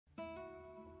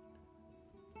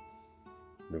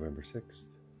November 6th.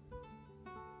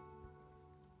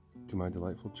 To my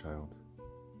delightful child,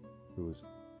 who is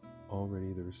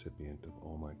already the recipient of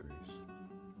all my grace,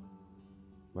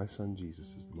 my son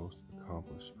Jesus is the most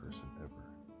accomplished person ever.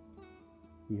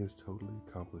 He has totally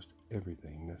accomplished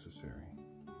everything necessary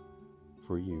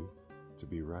for you to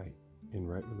be right in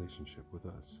right relationship with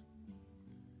us,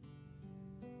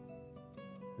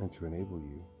 and to enable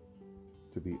you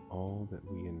to be all that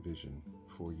we envision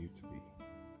for you to be.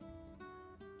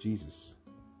 Jesus,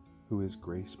 who is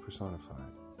grace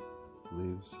personified,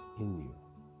 lives in you.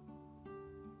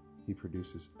 He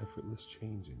produces effortless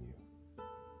change in you,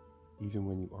 even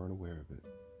when you aren't aware of it.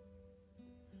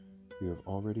 You have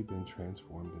already been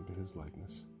transformed into His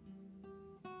likeness,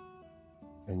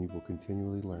 and you will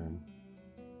continually learn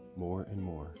more and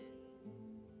more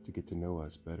to get to know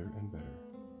us better and better.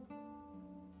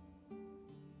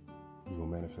 You will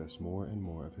manifest more and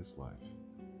more of His life,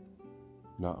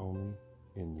 not only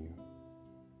in you,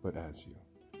 but as you.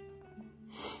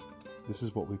 This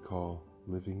is what we call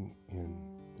living in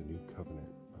the new covenant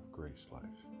of grace life.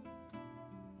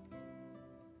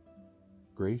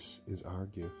 Grace is our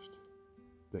gift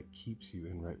that keeps you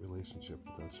in right relationship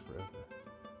with us forever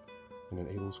and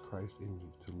enables Christ in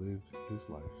you to live His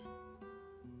life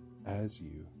as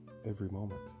you every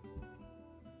moment.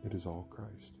 It is all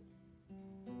Christ.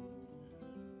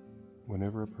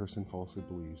 Whenever a person falsely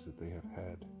believes that they have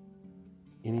had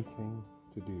anything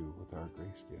to do with our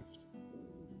grace gift,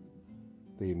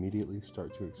 they immediately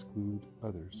start to exclude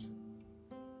others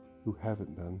who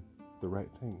haven't done the right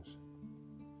things,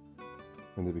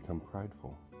 and they become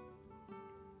prideful.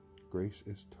 Grace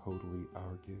is totally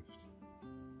our gift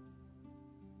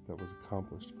that was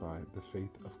accomplished by the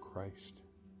faith of Christ.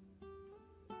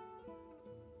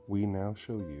 We now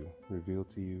show you, reveal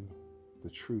to you the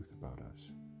truth about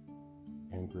us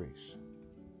and grace.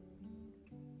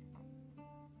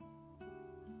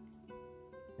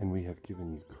 And we have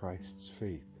given you Christ's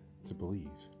faith to believe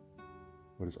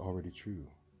what is already true.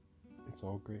 It's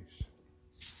all grace.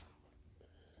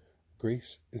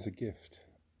 Grace is a gift,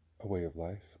 a way of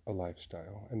life, a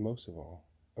lifestyle, and most of all,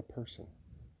 a person,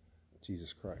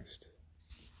 Jesus Christ.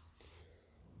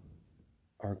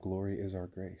 Our glory is our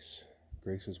grace.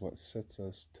 Grace is what sets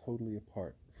us totally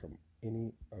apart from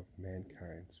any of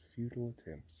mankind's futile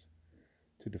attempts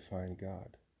to define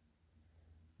God.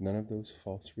 None of those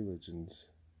false religions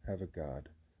have a God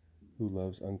who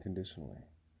loves unconditionally,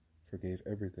 forgave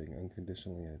everything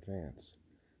unconditionally in advance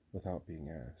without being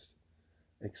asked,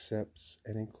 accepts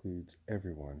and includes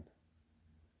everyone,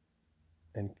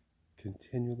 and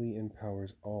continually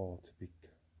empowers all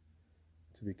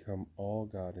to become all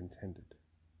God intended.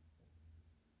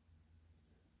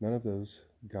 None of those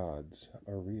gods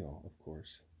are real, of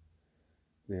course.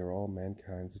 They are all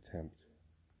mankind's attempt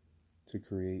to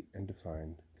create and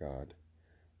define God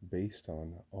based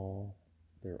on all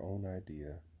their own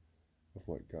idea of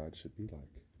what God should be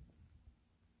like.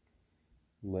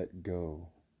 Let go.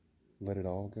 Let it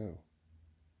all go.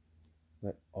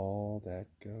 Let all that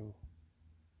go.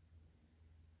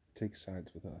 Take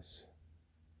sides with us.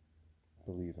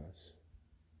 Believe us.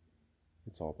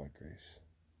 It's all by grace.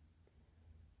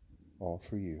 All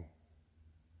for you,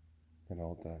 and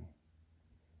all done,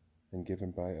 and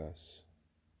given by us,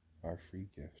 our free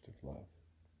gift of love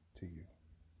to you.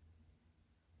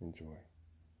 Enjoy.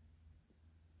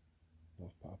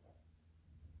 Love, Papa.